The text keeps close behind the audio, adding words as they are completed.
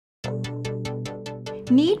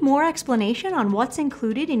Need more explanation on what's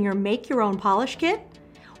included in your Make Your Own Polish kit?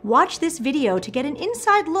 Watch this video to get an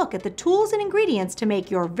inside look at the tools and ingredients to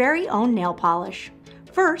make your very own nail polish.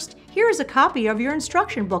 First, here is a copy of your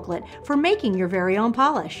instruction booklet for making your very own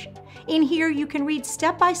polish. In here, you can read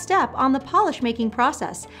step by step on the polish making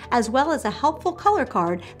process, as well as a helpful color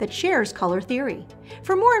card that shares color theory.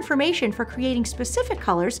 For more information for creating specific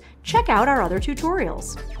colors, check out our other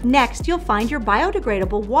tutorials. Next, you'll find your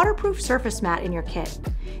biodegradable waterproof surface mat in your kit.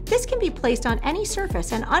 This can be placed on any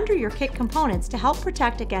surface and under your kit components to help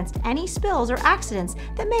protect against any spills or accidents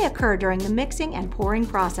that may occur during the mixing and pouring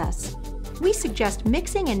process. We suggest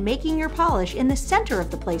mixing and making your polish in the center of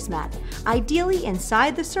the placemat, ideally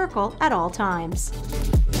inside the circle at all times.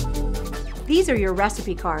 These are your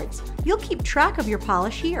recipe cards. You'll keep track of your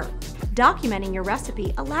polish here. Documenting your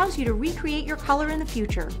recipe allows you to recreate your color in the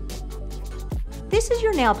future. This is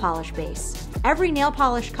your nail polish base. Every nail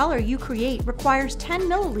polish color you create requires 10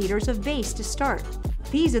 milliliters of base to start.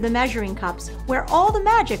 These are the measuring cups where all the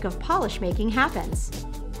magic of polish making happens.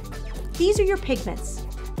 These are your pigments.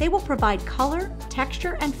 They will provide color,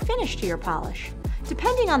 texture, and finish to your polish.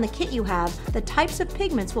 Depending on the kit you have, the types of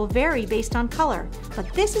pigments will vary based on color,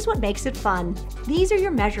 but this is what makes it fun. These are your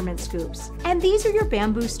measurement scoops, and these are your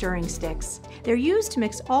bamboo stirring sticks. They're used to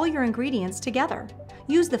mix all your ingredients together.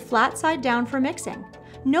 Use the flat side down for mixing.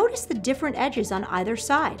 Notice the different edges on either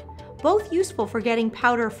side, both useful for getting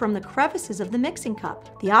powder from the crevices of the mixing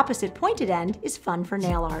cup. The opposite pointed end is fun for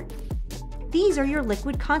nail art. These are your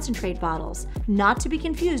liquid concentrate bottles, not to be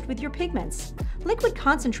confused with your pigments. Liquid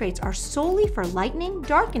concentrates are solely for lightening,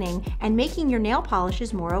 darkening, and making your nail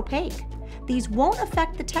polishes more opaque. These won't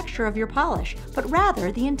affect the texture of your polish, but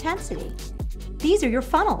rather the intensity. These are your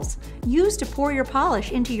funnels, used to pour your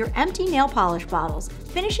polish into your empty nail polish bottles,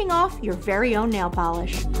 finishing off your very own nail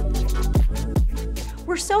polish.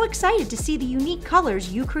 We're so excited to see the unique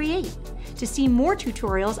colors you create. To see more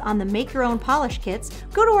tutorials on the Make Your Own Polish kits,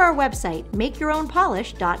 go to our website,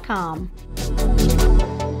 makeyourownpolish.com.